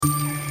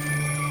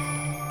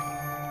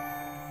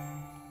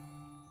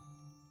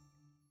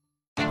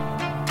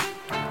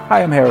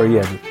Hi, I'm Harry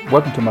Everett.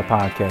 Welcome to my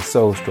podcast,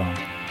 Soul Strong,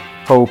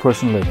 Whole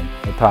Person Living,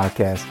 a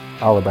podcast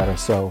all about our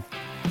soul.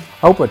 I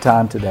hope our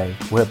time today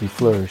will help you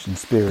flourish in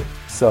spirit,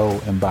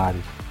 soul, and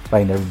body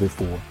like never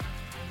before.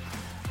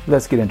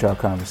 Let's get into our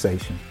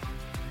conversation.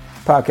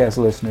 Podcast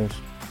listeners,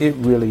 it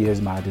really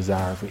is my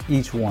desire for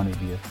each one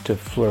of you to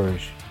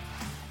flourish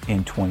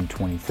in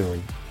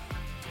 2023.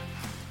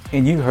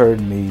 And you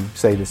heard me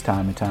say this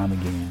time and time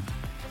again.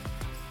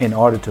 In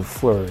order to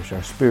flourish,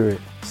 our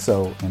spirit,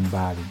 soul, and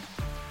body,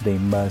 they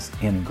must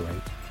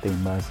integrate. They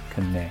must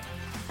connect.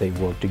 They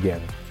work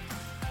together.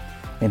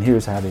 And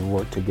here's how they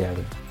work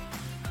together.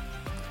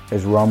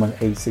 As Romans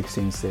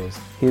 8:16 says,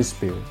 His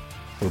Spirit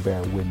will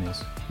bear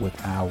witness with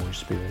our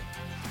spirit.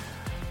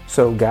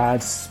 So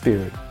God's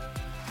Spirit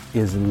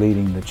is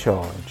leading the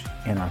charge,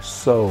 and our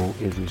soul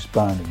is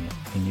responding it.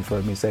 And you've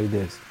heard me say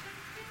this.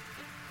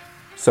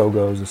 So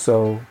goes the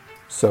soul,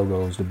 so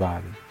goes the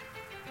body.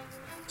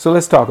 So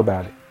let's talk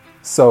about it.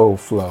 Soul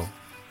flow.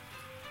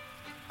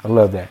 I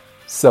love that.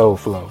 Soul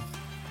flow.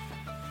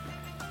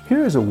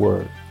 Here is a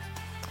word.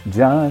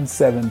 John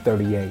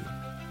 7:38.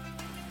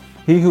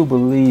 He who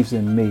believes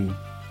in me,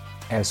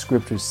 as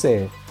scripture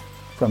said,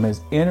 from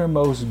his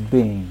innermost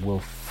being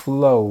will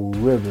flow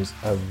rivers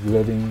of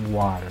living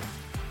water.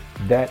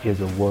 That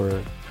is a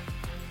word.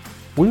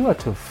 We are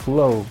to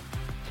flow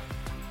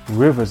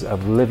rivers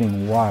of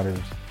living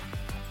waters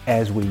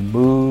as we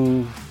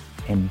move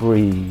and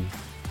breathe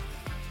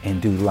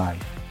and do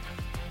life.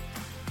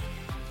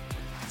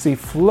 See,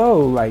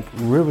 flow like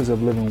rivers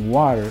of living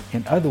water.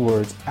 In other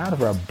words, out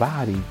of our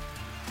body,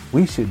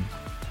 we should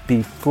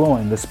be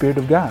flowing the Spirit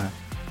of God,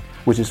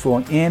 which is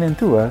flowing in and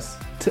through us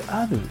to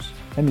others.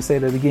 Let me say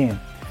that again.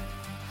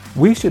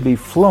 We should be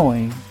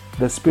flowing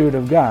the Spirit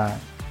of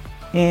God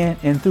in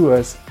and through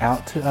us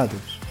out to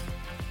others.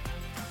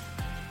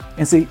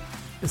 And see,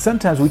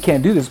 sometimes we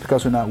can't do this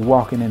because we're not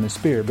walking in the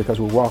Spirit, because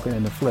we're walking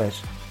in the flesh.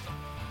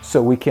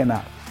 So we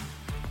cannot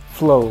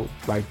flow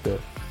like the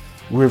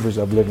rivers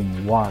of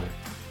living water.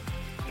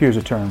 Here's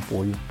a term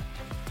for you.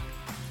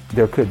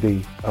 There could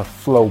be a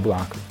flow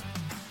blocker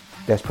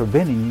that's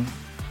preventing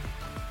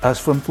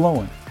us from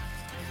flowing.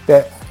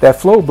 That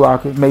flow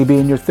blocker may be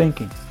in your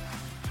thinking.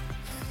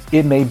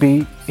 It may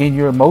be in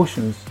your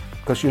emotions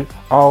because you're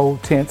all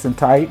tense and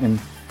tight and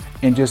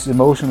just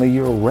emotionally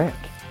you're a wreck.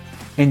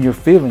 And your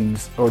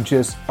feelings are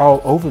just all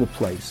over the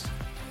place.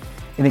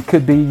 And it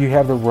could be you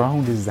have the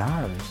wrong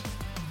desires.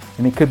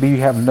 And it could be you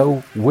have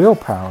no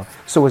willpower.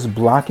 So it's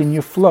blocking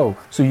your flow.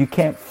 So you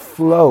can't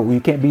flow. You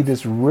can't be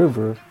this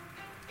river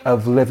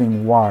of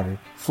living water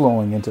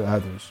flowing into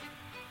others.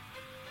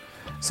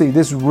 See,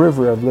 this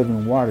river of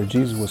living water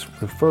Jesus was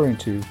referring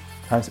to,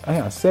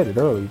 I said it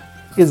earlier,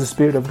 is the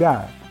Spirit of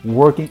God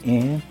working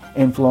in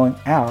and flowing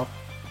out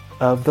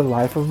of the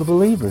life of the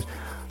believers.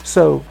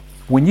 So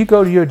when you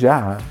go to your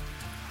job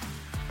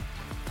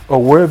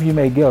or wherever you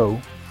may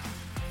go,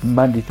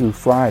 Monday through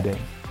Friday,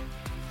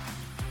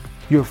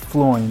 you're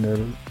flowing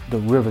the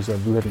rivers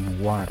of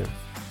living water.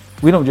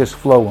 We don't just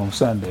flow on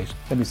Sundays.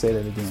 Let me say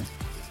that again.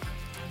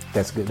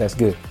 That's good. That's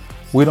good.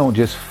 We don't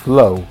just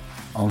flow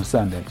on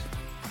Sundays.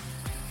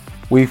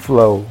 We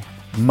flow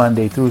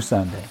Monday through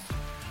Sunday.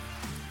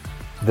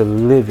 The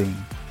living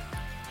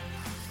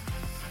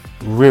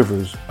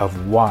rivers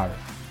of water.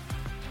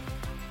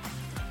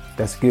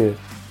 That's good.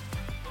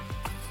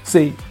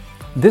 See,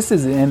 this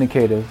is an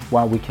indicator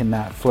why we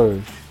cannot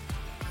flourish.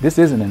 This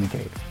is an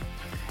indicator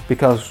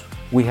because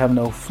we have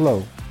no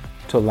flow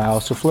to allow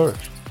us to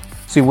flourish.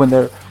 See, when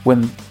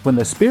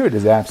the spirit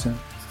is absent,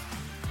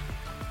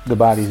 the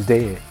body's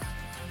dead.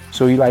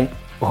 So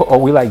are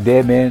we like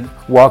dead men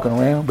walking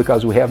around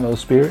because we have no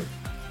spirit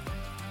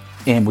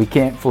and we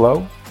can't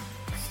flow?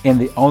 And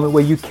the only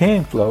way you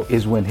can flow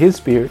is when His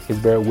Spirit is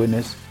bearing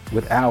witness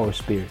with our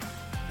spirit.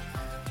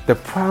 The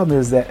problem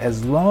is that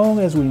as long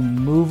as we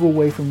move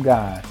away from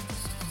God,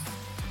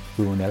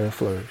 we will never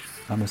flourish.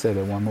 I'm going to say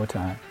that one more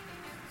time.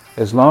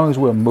 As long as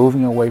we're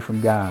moving away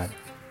from God,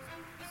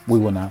 we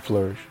will not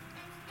flourish.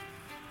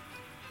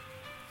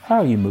 How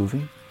are you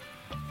moving?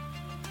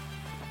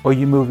 Are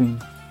you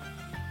moving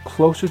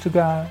closer to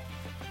God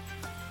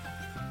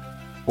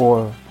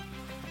or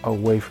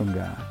away from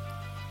God?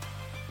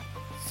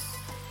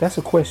 That's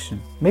a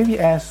question. Maybe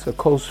ask a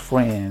close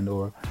friend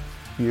or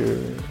your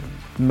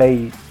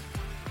mate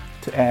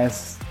to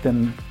ask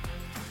them,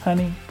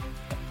 honey,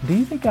 do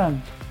you think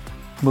I'm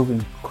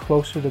moving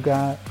closer to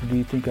God or do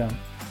you think I'm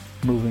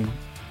moving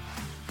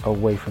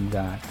away from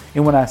God?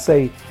 And when I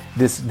say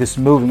this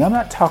moving, I'm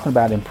not talking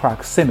about in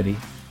proximity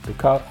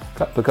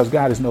because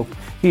God is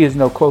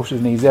no closer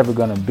than He's ever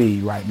going to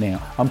be right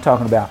now. I'm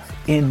talking about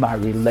in my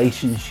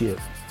relationship,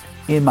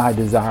 in my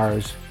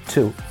desires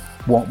to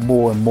want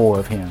more and more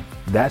of Him.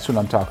 That's what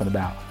I'm talking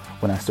about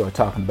when I start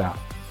talking about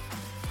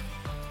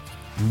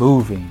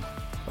moving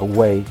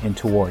away and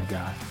toward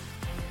God.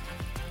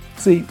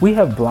 See, we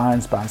have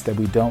blind spots that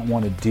we don't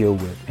want to deal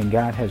with, and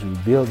God has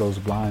revealed those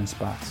blind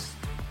spots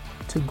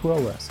to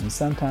grow us, and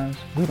sometimes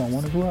we don't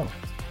want to grow.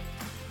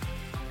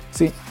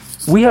 See,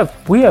 we have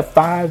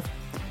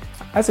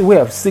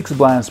 6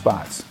 blind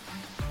spots.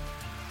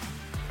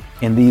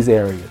 in these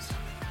areas.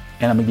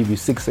 And I'm going to give you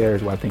 6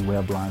 areas where I think we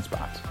have blind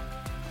spots.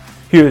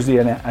 Here's the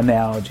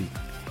analogy.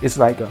 It's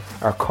like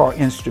our car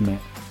instrument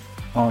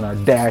on our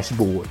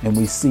dashboard, and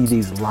we see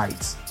these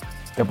lights,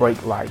 the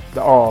brake light,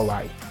 the all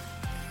light.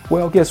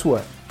 Well, guess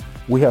what?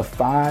 We have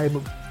 5.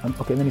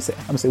 Okay, I'm gonna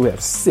say we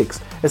have 6.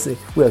 Let's say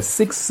we have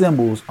 6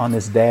 symbols on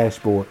this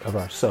dashboard of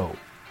our soul.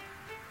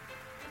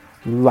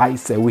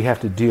 Lights that we have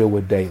to deal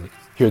with daily.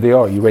 Here they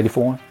are. You ready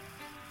for them?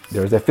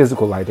 There's that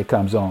physical light that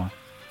comes on.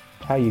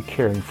 How are you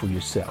caring for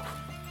yourself?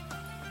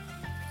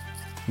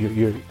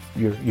 Your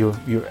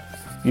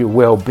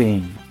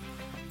well-being.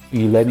 Are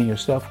you letting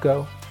yourself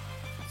go?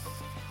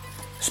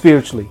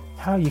 Spiritually,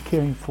 how are you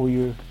caring for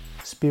your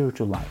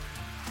spiritual life?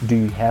 Do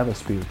you have a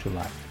spiritual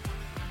life?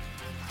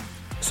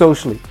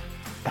 Socially,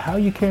 how are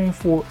you caring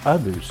for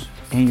others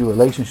in your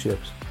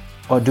relationships?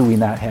 Or do we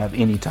not have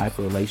any type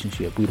of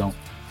relationship? We don't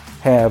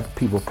have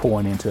people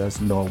pouring into us,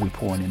 nor are we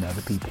pouring into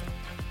other people.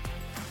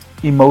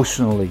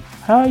 Emotionally,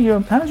 how's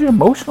your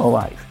emotional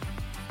life?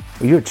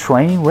 Are you a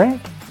train wreck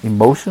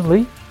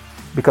emotionally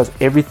because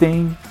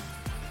everything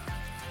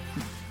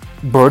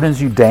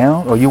burdens you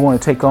down, or you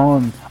want to take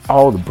on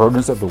all the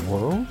burdens of the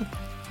world?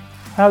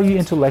 How are you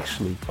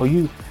intellectually? Are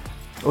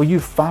you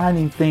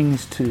finding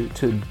things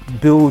to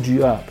build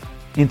you up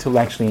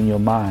intellectually in your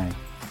mind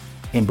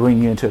and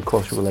bring you into a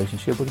closer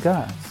relationship with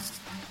God?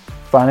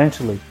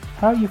 Financially,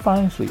 how are you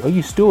financially? Are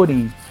you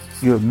stewarding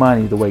your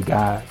money the way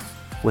God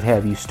would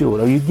have you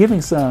steward? Are you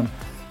giving some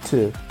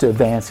to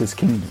advance His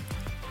kingdom?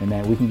 And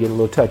that we can get a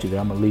little touchy there.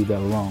 I'm going to leave that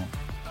alone.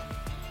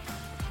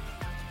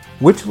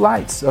 Which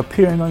lights are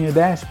appearing on your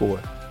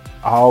dashboard?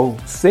 All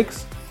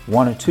 6,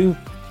 1 or 2?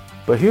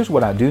 But here's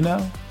what I do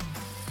know.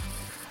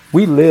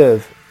 We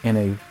live in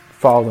a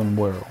fallen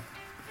world,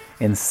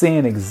 and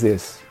sin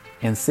exists,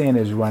 and sin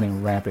is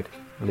running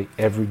rapidly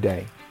every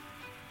day.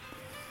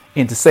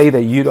 And to say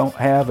that you don't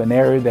have an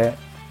area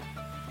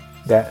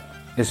that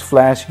is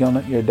flashing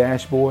on your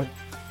dashboard,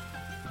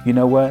 you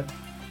know what?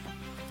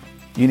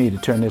 You need to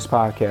turn this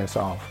podcast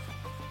off,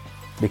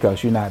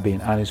 because you're not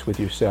being honest with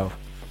yourself.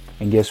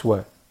 And guess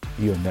what?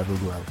 You'll never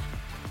grow.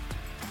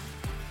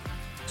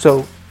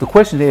 So the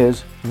question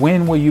is,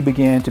 when will you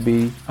begin to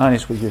be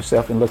honest with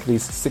yourself and look at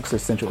these 6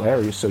 essential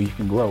areas so you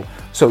can grow,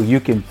 so you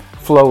can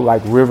flow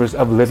like rivers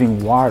of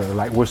living water,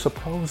 like we're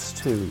supposed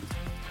to?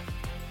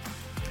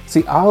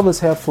 See, all of us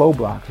have flow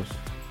blockers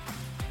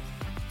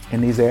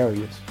in these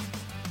areas,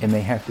 and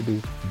they have to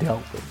be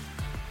dealt with.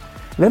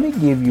 Let me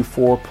give you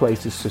 4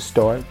 places to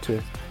start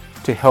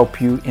to help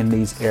you in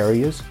these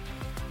areas.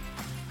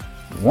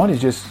 One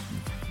is just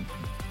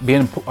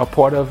being a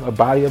part of a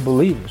body of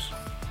believers.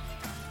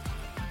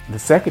 The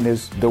second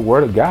is the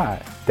Word of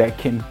God that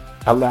can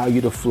allow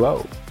you to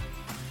flow.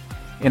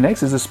 And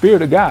next is the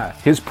Spirit of God.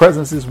 His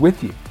presence is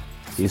with you.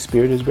 His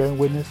Spirit is bearing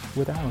witness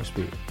with our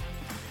spirit.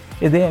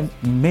 And then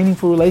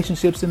meaningful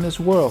relationships in this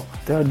world.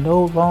 There are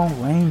no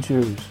lone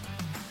rangers.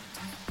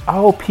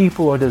 All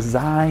people are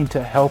designed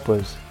to help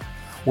us.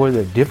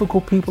 Whether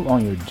difficult people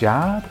on your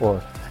job,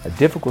 or a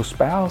difficult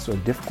spouse, or a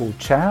difficult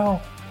child,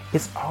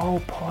 it's all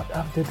part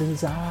of the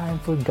design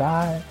for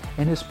God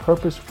and His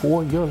purpose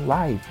for your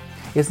life.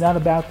 It's not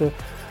about the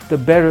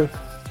better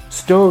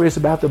story. It's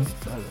about the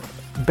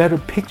better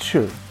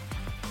picture.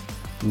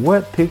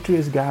 What picture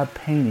is God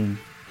painting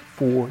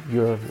for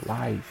your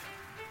life?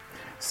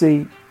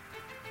 See,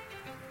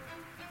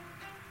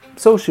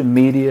 social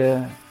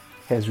media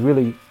has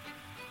really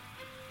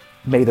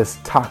made us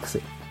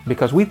toxic,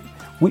 because we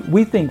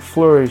think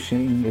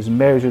flourishing is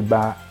measured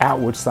by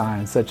outward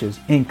signs such as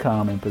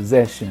income and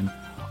possession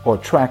or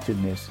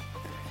attractiveness.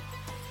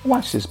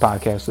 Watch this,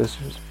 podcast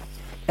listeners.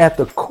 At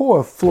the core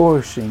of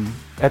flourishing,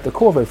 at the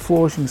core of a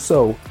flourishing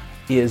soul,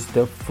 is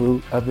the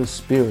fruit of the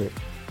Spirit.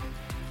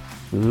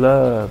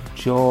 Love,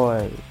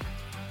 joy,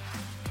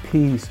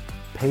 peace,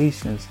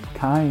 patience,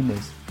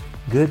 kindness,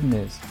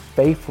 goodness,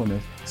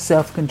 faithfulness,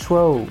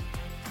 self-control.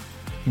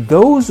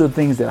 Those are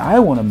things that I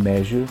want to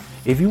measure.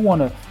 If you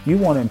want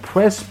to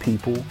impress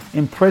people,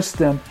 impress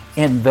them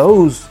in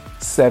those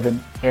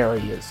 7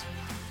 areas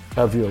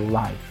of your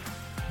life.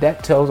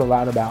 That tells a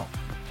lot about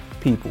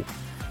people.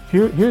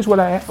 Here's what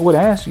I would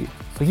ask you.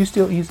 Are you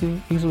still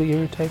easily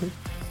irritated?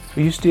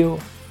 Are you still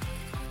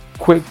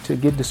quick to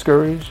get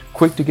discouraged,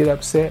 quick to get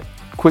upset,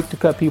 quick to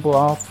cut people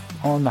off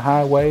on the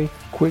highway,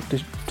 quick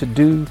to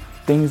do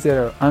things that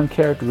are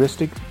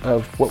uncharacteristic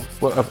of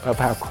of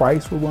how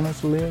Christ would want us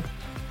to live?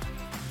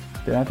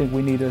 Then I think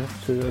we need to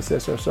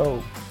assess our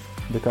soul,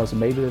 because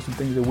maybe there's some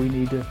things that we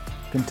need to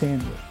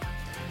contend with.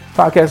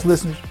 Podcast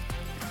listeners,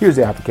 here's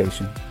the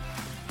application.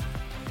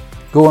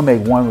 Go and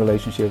make one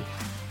relationship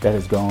that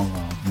has gone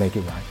wrong, make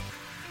it right.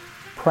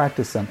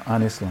 Practice some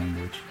honest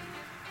language.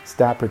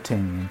 Stop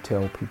pretending and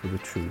tell people the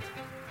truth.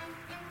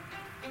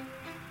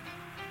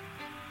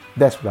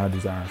 That's what I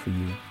desire for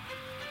you,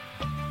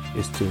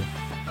 is to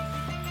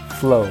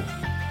flow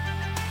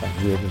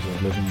like rivers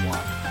of living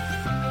water.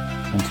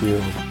 Until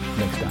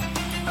next time,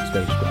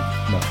 stay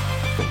strong. No,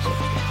 stay so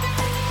strong.